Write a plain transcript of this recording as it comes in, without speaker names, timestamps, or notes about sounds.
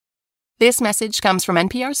This message comes from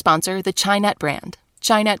NPR sponsor, the Chinet brand.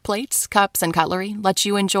 Chinet plates, cups, and cutlery let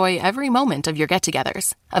you enjoy every moment of your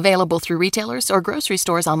get-togethers. Available through retailers or grocery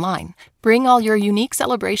stores online. Bring all your unique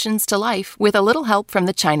celebrations to life with a little help from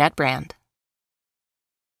the Chinet brand.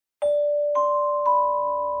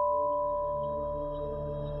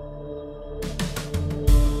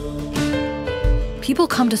 People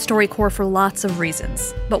come to StoryCorps for lots of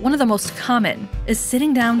reasons, but one of the most common is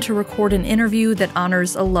sitting down to record an interview that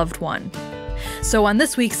honors a loved one. So on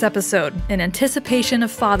this week's episode, in anticipation of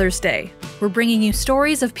Father's Day, we're bringing you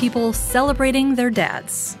stories of people celebrating their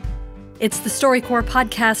dads. It's the StoryCorps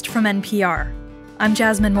podcast from NPR. I'm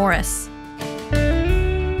Jasmine Morris.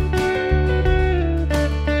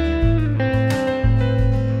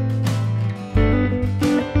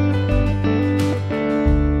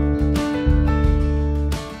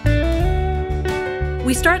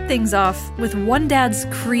 We start things off with one dad's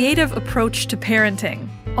creative approach to parenting,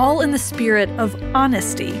 all in the spirit of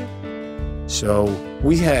honesty. So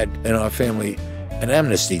we had in our family an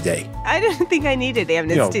amnesty day. I didn't think I needed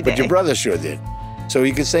amnesty day. But your brother sure did. So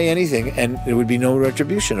he could say anything and there would be no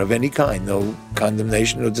retribution of any kind, no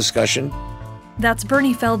condemnation or discussion. That's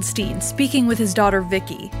Bernie Feldstein speaking with his daughter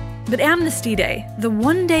Vicky. But Amnesty Day, the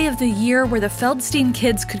one day of the year where the Feldstein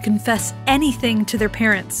kids could confess anything to their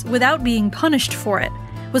parents without being punished for it,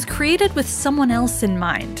 was created with someone else in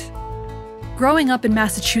mind. Growing up in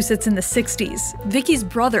Massachusetts in the 60s, Vicky's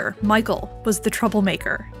brother, Michael, was the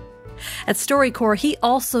troublemaker. At StoryCorps, he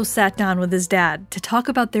also sat down with his dad to talk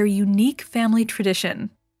about their unique family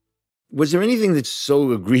tradition. Was there anything that's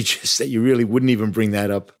so egregious that you really wouldn't even bring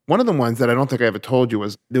that up? One of the ones that I don't think I ever told you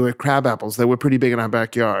was there were crab apples that were pretty big in our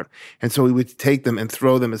backyard. And so we would take them and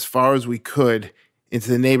throw them as far as we could into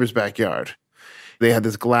the neighbor's backyard. They had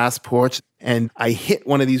this glass porch, and I hit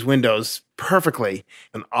one of these windows perfectly,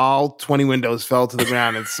 and all 20 windows fell to the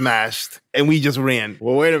ground and smashed, and we just ran.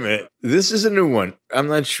 Well, wait a minute. This is a new one. I'm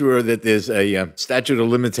not sure that there's a statute of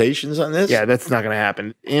limitations on this. Yeah, that's not going to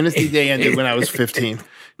happen. Amnesty Day ended when I was 15.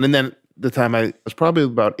 And then the time I was probably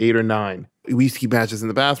about 8 or 9, we used to keep matches in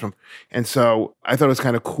the bathroom. And so I thought it was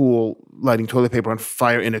kind of cool lighting toilet paper on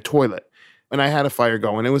fire in a toilet. And I had a fire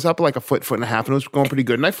going. It was up like a foot and a half, and it was going pretty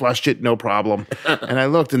good. And I flushed it, no problem. And I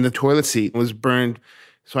looked, and the toilet seat was burned.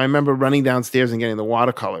 So I remember running downstairs and getting the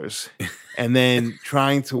watercolors and then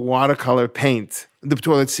trying to watercolor paint the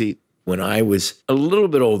toilet seat. When I was a little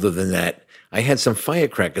bit older than that, I had some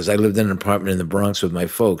firecrackers. I lived in an apartment in the Bronx with my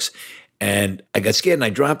folks. And I got scared, and I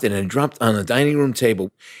dropped it, and it dropped on the dining room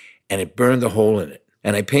table, and it burned a hole in it.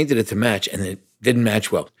 And I painted it to match, and it didn't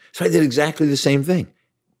match well. So I did exactly the same thing.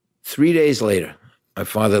 3 days later, my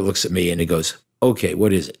father looks at me and he goes, okay,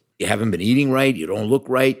 what is it? You haven't been eating right. You don't look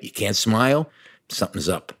right. You can't smile. Something's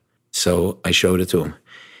up. So I showed it to him.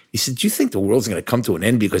 He said, do you think the world's going to come to an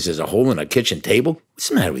end because there's a hole in a kitchen table? What's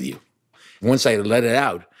the matter with you? Once I let it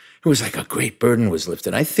out, it was like a great burden was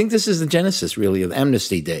lifted. I think this is the genesis, really, of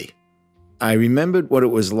Amnesty Day. I remembered what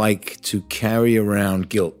it was like to carry around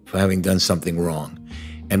guilt for having done something wrong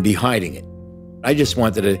and be hiding it. I just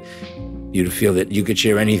wanted you to feel that you could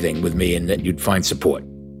share anything with me and that you'd find support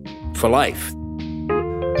for life.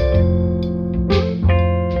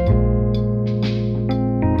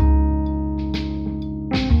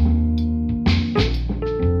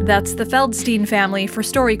 That's the Feldstein family for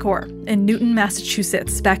StoryCorps in Newton,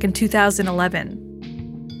 Massachusetts, back in 2011.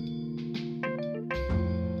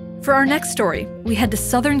 For our next story, we head to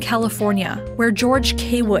Southern California, where George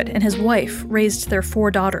Kaywood and his wife raised their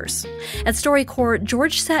 4 daughters. At StoryCorps,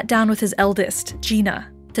 George sat down with his eldest, Gina,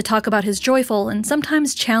 to talk about his joyful and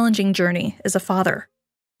sometimes challenging journey as a father.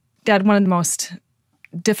 Dad, one of the most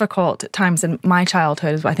difficult times in my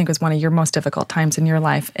childhood, I think was one of your most difficult times in your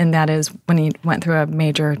life, and that is when you went through a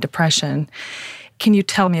major depression. Can you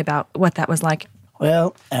tell me about what that was like?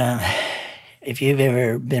 Well, if you've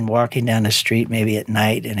ever been walking down the street, maybe at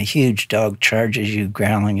night, and a huge dog charges you,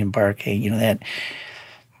 growling and barking,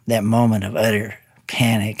 that moment of utter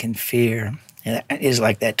panic and fear is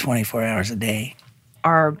like that 24 hours a day.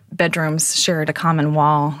 Our bedrooms shared a common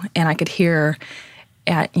wall, and I could hear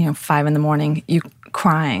at 5 a.m. you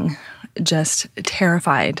crying, just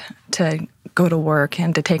terrified to go to work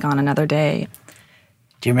and to take on another day.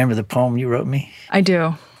 Do you remember the poem you wrote me? I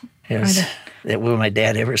do. Yes. That will my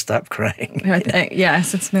dad ever stop crying?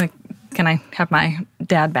 Yes, it's like, can I have my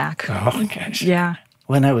dad back? Oh, gosh. Yeah.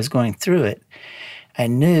 When I was going through it, I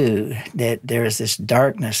knew that there was this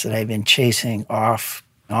darkness that I'd been chasing off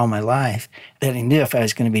all my life, that I knew if I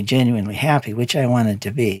was going to be genuinely happy, which I wanted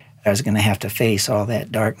to be, I was going to have to face all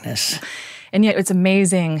that darkness. And yet it's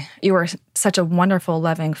amazing. You are such a wonderful,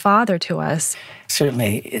 loving father to us.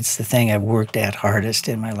 Certainly, it's the thing I've worked at hardest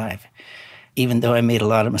in my life. Even though I made a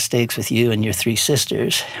lot of mistakes with you and your three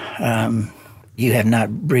sisters, you have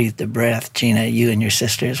not breathed a breath, Gina, you and your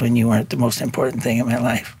sisters, when you weren't the most important thing in my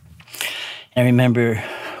life. I remember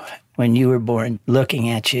when you were born, looking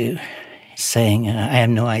at you, saying, I have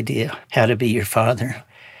no idea how to be your father.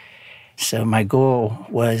 So my goal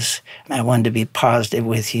was I wanted to be positive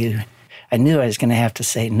with you. I knew I was going to have to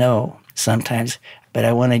say no sometimes, but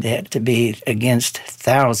I wanted it to be against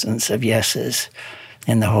thousands of yeses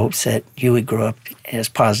in the hopes that you would grow up as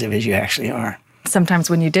positive as you actually are. Sometimes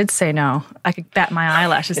when you did say no, I could bat my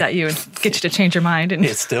eyelashes at you and get you to change your mind. And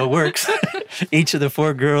it still works. Each of the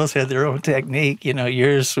four girls had their own technique. You know,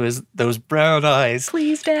 yours was those brown eyes.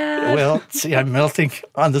 Please, Dad. Well, see, I'm melting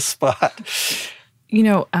on the spot. You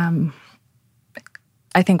know,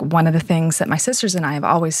 I think one of the things that my sisters and I have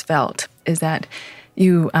always felt is that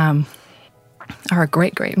you are a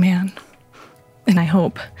great, great man. And I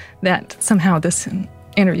hope that somehow this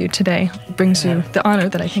interview today brings you the honor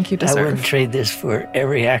that I think you deserve. I wouldn't trade this for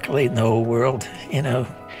every accolade in the whole world. You know,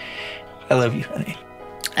 I love you, honey.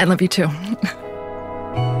 I love you too.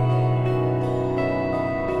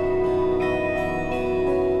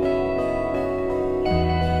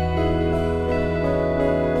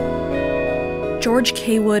 George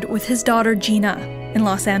K. Wood with his daughter Gina in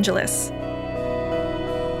Los Angeles.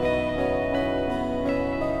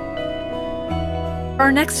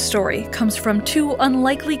 Our next story comes from two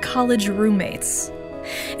unlikely college roommates.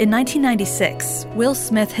 In 1996, Will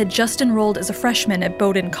Smith had just enrolled as a freshman at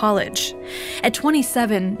Bowdoin College. At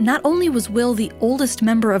 27, not only was Will the oldest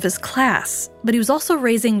member of his class, but he was also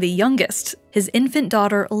raising the youngest, his infant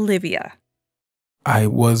daughter Olivia. I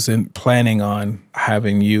wasn't planning on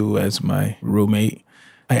having you as my roommate.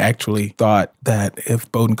 I actually thought that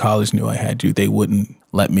if Bowdoin College knew I had you, they wouldn't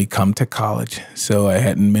let me come to college. So I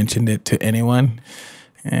hadn't mentioned it to anyone.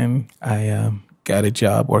 And I got a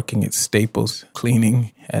job working at Staples,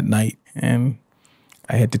 cleaning at night. And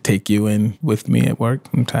I had to take you in with me at work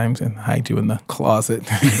sometimes and hide you in the closet.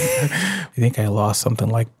 I think I lost something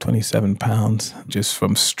like 27 pounds just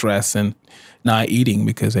from stress and not eating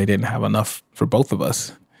because I didn't have enough for both of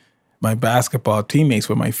us. My basketball teammates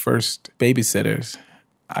were my first babysitters.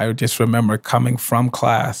 I just remember coming from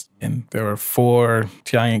class and there were four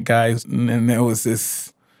giant guys and then there was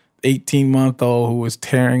this 18-month-old who was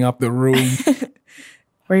tearing up the room.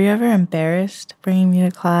 Were you ever embarrassed bringing me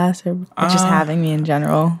to class or just having me in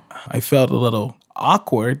general? I felt a little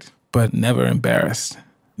awkward, but never embarrassed.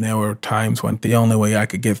 There were times when the only way I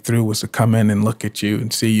could get through was to come in and look at you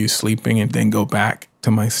and see you sleeping and then go back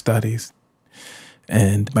to my studies.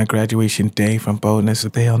 And my graduation day from Bowdoin is a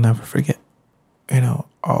day I'll never forget. You know,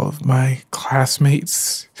 all of my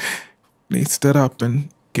classmates, they stood up and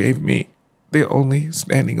gave me the only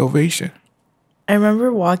standing ovation. I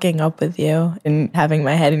remember walking up with you and having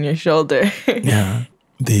my head in your shoulder. Yeah.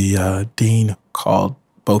 The dean called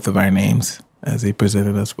both of our names as he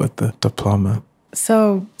presented us with the diploma.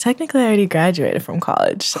 So technically I already graduated from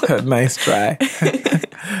college. Nice try.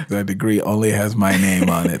 The degree only has my name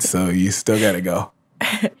on it, so you still got to go.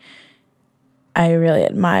 I really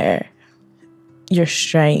admire your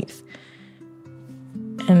strength.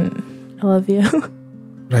 And I love you.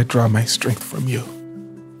 I draw my strength from you.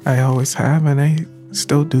 I always have, and I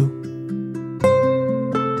still do.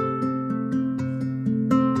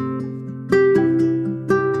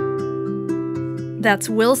 That's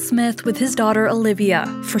Will Smith with his daughter Olivia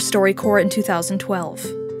for StoryCorps in 2012.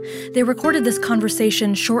 They recorded this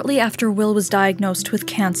conversation shortly after Will was diagnosed with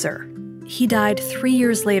cancer. He died 3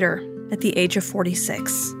 years later at the age of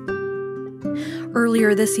 46.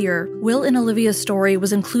 Earlier this year, Will and Olivia's story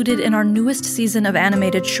was included in our newest season of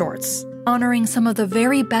animated shorts, honoring some of the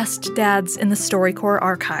very best dads in the StoryCorps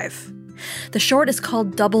archive. The short is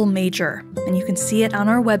called Double Major, and you can see it on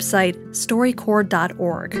our website,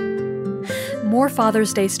 storycorps.org. More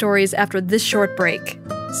Father's Day stories after this short break.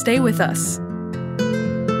 Stay with us.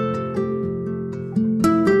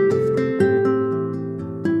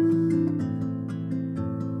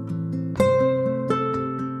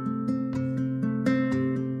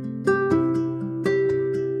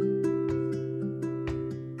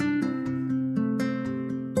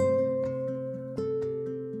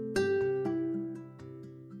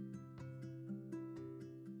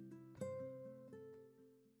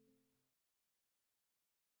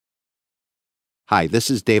 Hi, this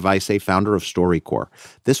is Dave Isay, founder of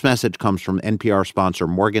StoryCorps. This message comes from NPR sponsor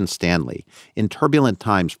Morgan Stanley. In turbulent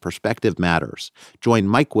times, perspective matters. Join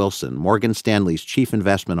Mike Wilson, Morgan Stanley's chief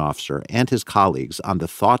investment officer, and his colleagues on the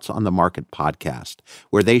Thoughts on the Market podcast,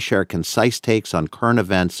 where they share concise takes on current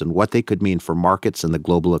events and what they could mean for markets and the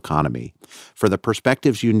global economy. For the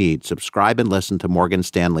perspectives you need, subscribe and listen to Morgan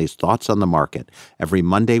Stanley's Thoughts on the Market every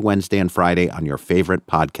Monday, Wednesday, and Friday on your favorite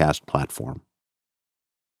podcast platform.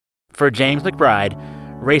 For James McBride,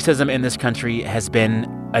 racism in this country has been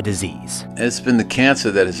a disease. It's been the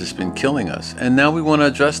cancer that has just been killing us. And now we want to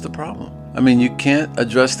address the problem. I mean, you can't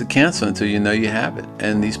address the cancer until you know you have it.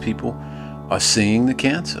 And these people are seeing the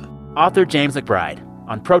cancer. Author James McBride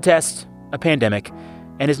on protest, a pandemic,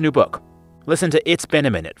 and his new book. Listen to It's Been a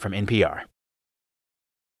Minute from NPR.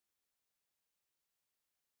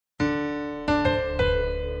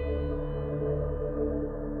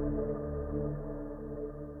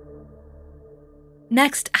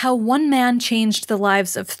 Next, how one man changed the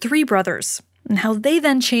lives of three brothers, and how they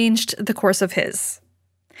then changed the course of his.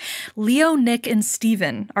 Leo, Nick, and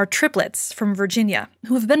Steven are triplets from Virginia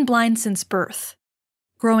who have been blind since birth.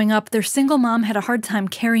 Growing up, their single mom had a hard time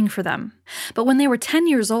caring for them. But when they were 10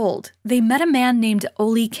 years old, they met a man named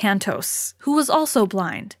Oli Cantos, who was also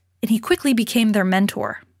blind, and he quickly became their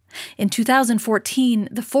mentor. In 2014,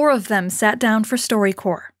 the four of them sat down for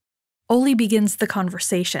StoryCorps. Oli begins the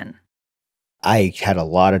conversation. I had a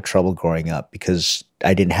lot of trouble growing up because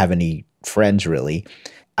I didn't have any friends, really.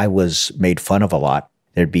 I was made fun of a lot.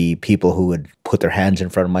 There'd be people who would put their hands in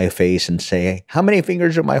front of my face and say, how many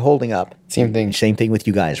fingers am I holding up? Same thing. Same thing with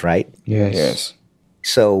you guys, right? Yes.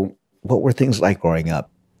 So what were things like growing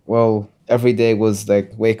up? Well, every day was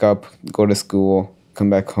like wake up, go to school,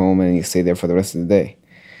 come back home, and you stay there for the rest of the day.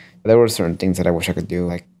 There were certain things that I wish I could do,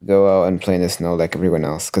 like go out and play in the snow like everyone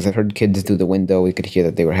else. Because I heard kids through the window, we could hear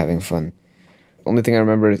that they were having fun. Only thing I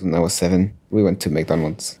remember is when I was 7, we went to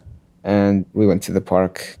McDonald's and we went to the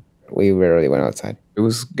park. We rarely went outside. It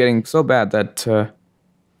was getting so bad that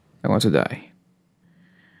I wanted to die.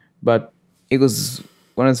 But it was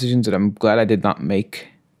one of the decisions that I'm glad I did not make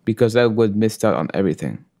because I would have missed out on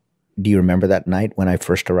everything. Do you remember that night when I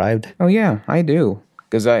first arrived? Oh, yeah, I do.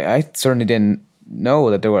 Because I certainly didn't know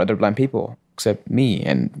that there were other blind people except me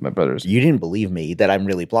and my brothers. You didn't believe me that I'm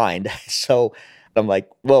really blind. So I'm like,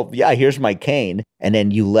 well, yeah, here's my cane. And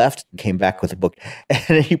then you left and came back with a book. And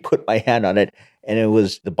then you put my hand on it, and it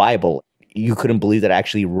was the Bible. You couldn't believe that I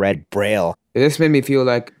actually read Braille. This made me feel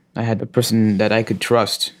like I had a person that I could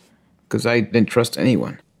trust, because I didn't trust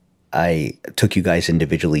anyone. I took you guys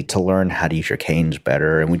individually to learn how to use your canes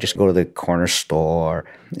better, and we just go to the corner store.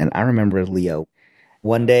 And I remember Leo.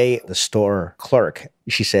 One day, the store clerk,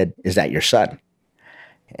 she said, "Is that your son?"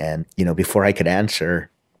 And, before I could answer,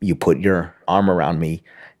 you put your arm around me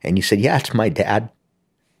and you said, "Yeah, it's my dad."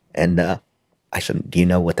 And I said, "Do you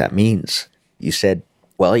know what that means?" You said,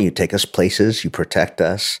 "Well, you take us places, you protect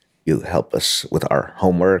us, you help us with our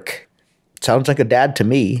homework." Sounds like a dad to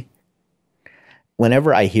me.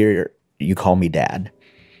 Whenever I hear you call me dad,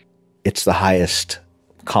 it's the highest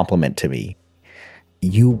compliment to me.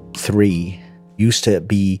 You three used to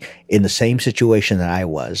be in the same situation that I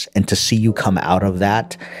was, and to see you come out of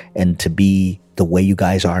that and to be the way you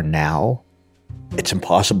guys are now, it's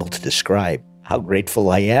impossible to describe how grateful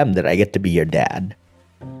I am that I get to be your dad.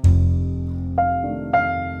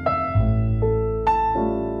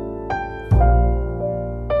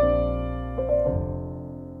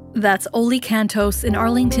 That's Oli Cantos in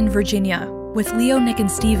Arlington, Virginia, with Leo, Nick, and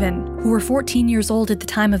Steven, who were 14 years old at the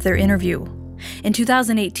time of their interview. In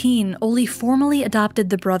 2018, Oli formally adopted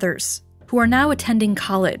the brothers, who are now attending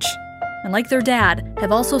college, and like their dad,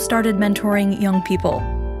 have also started mentoring young people.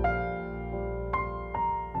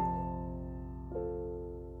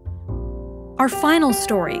 Our final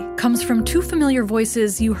story comes from two familiar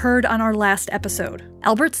voices you heard on our last episode,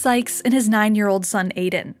 Albert Sykes and his 9-year-old son,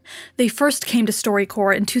 Aiden. They first came to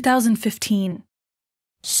StoryCorps in 2015.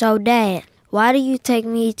 So, Dad, why do you take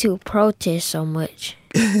me to protest so much?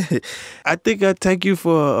 I think I take you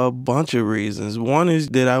for a bunch of reasons. One is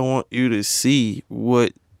that I want you to see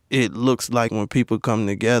what it looks like when people come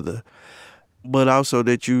together, but also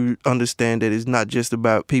that you understand that it's not just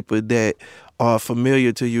about people that are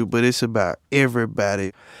familiar to you, but it's about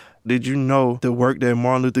everybody. Did you know the work that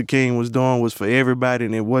Martin Luther King was doing was for everybody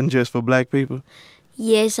and it wasn't just for black people?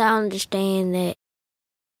 Yes, I understand that.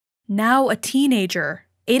 Now a teenager,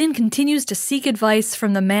 Aiden continues to seek advice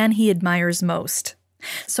from the man he admires most.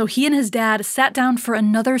 So he and his dad sat down for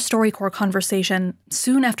another StoryCorps conversation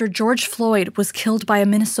soon after George Floyd was killed by a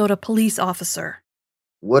Minnesota police officer.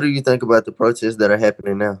 What do you think about the protests that are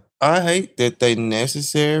happening now? I hate that they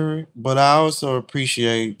necessary, but I also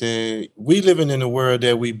appreciate that we living in a world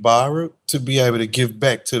that we borrowed to be able to give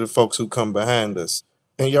back to the folks who come behind us.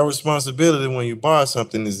 And your responsibility when you borrow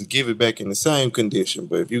something is to give it back in the same condition.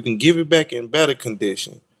 But if you can give it back in better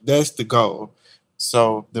condition, that's the goal.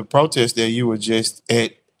 So the protest that you were just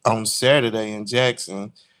at on Saturday in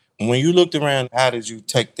Jackson, when you looked around, how did you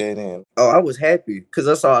take that in? Oh, I was happy because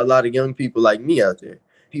I saw a lot of young people like me out there.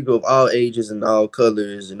 People of all ages and all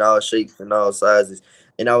colors and all shapes and all sizes.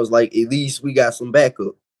 And I was like, at least we got some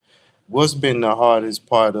backup. What's been the hardest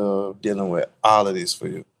part of dealing with all of this for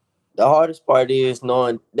you? The hardest part is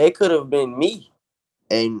knowing they could have been me.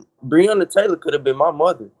 And Breonna Taylor could have been my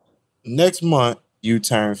mother. Next month, you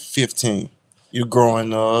turn 15. You're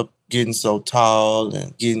growing up, getting so tall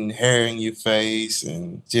and getting hair in your face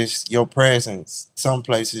and just your presence. Some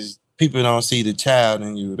places, people don't see the child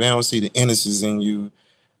in you. They don't see the innocence in you.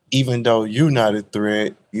 Even though you're not a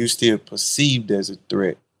threat, you're still perceived as a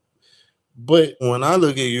threat. But when I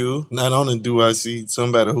look at you, not only do I see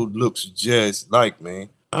somebody who looks just like me,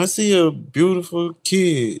 I see a beautiful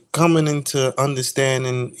kid coming into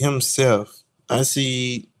understanding himself. I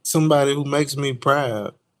see somebody who makes me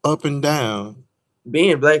proud, up and down.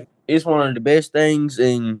 Being black is one of the best things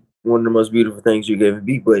and one of the most beautiful things you can ever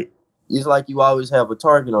be, but it's like you always have a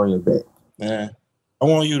target on your back. Yeah. I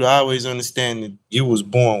want you to always understand that you was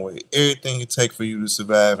born with everything it takes for you to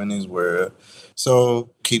survive in this world. So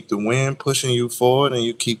keep the wind pushing you forward and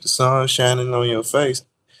you keep the sun shining on your face.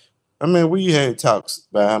 I mean, we had talks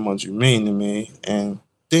about how much you mean to me, and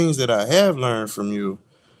things that I have learned from you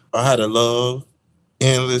are how to love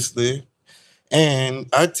endlessly. And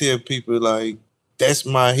I tell people, like, that's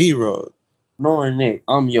my hero. Knowing that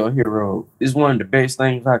I'm your hero is one of the best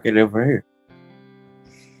things I could ever hear.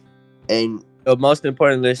 And the most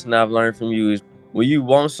important lesson I've learned from you is when you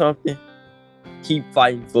want something, keep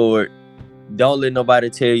fighting for it. Don't let nobody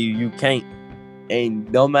tell you you can't.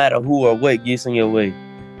 And no matter who or what gets in your way,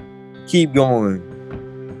 keep going.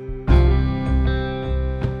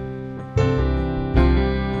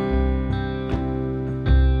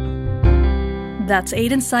 That's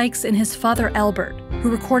Aiden Sykes and his father Albert,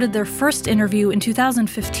 who recorded their first interview in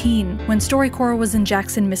 2015 when StoryCorps was in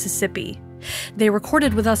Jackson, Mississippi. They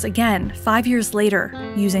recorded with us again 5 years later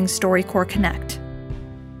using StoryCorps Connect.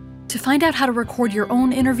 To find out how to record your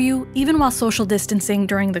own interview, even while social distancing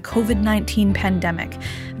during the COVID-19 pandemic,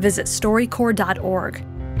 visit StoryCorps.org.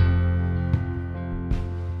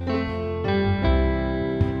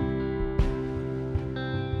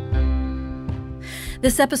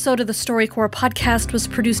 This episode of the StoryCorps podcast was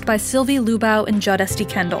produced by Sylvie Lubau and Judd Esty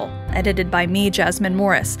Kendall, edited by me, Jasmine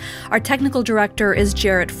Morris. Our technical director is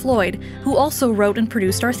Jarrett Floyd, who also wrote and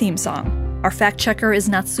produced our theme song. Our fact-checker is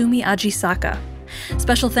Natsumi Ajisaka.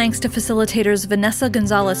 Special thanks to facilitators Vanessa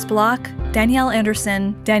Gonzalez-Block, Danielle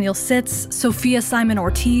Anderson, Daniel Sitz, Sophia Simon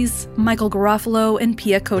Ortiz, Michael Garofalo, and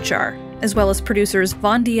Pia Kochar, as well as producers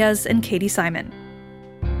Vaughn Diaz and Katie Simon.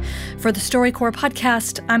 For the StoryCorps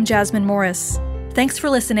podcast, I'm Jasmine Morris. Thanks for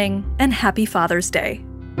listening, and happy Father's Day.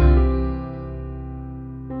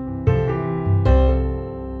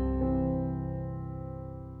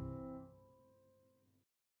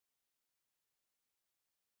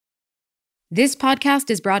 This podcast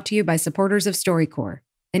is brought to you by supporters of StoryCorps,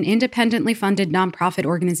 an independently funded nonprofit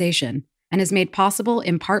organization, and is made possible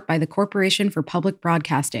in part by the Corporation for Public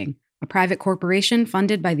Broadcasting, a private corporation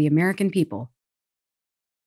funded by the American people.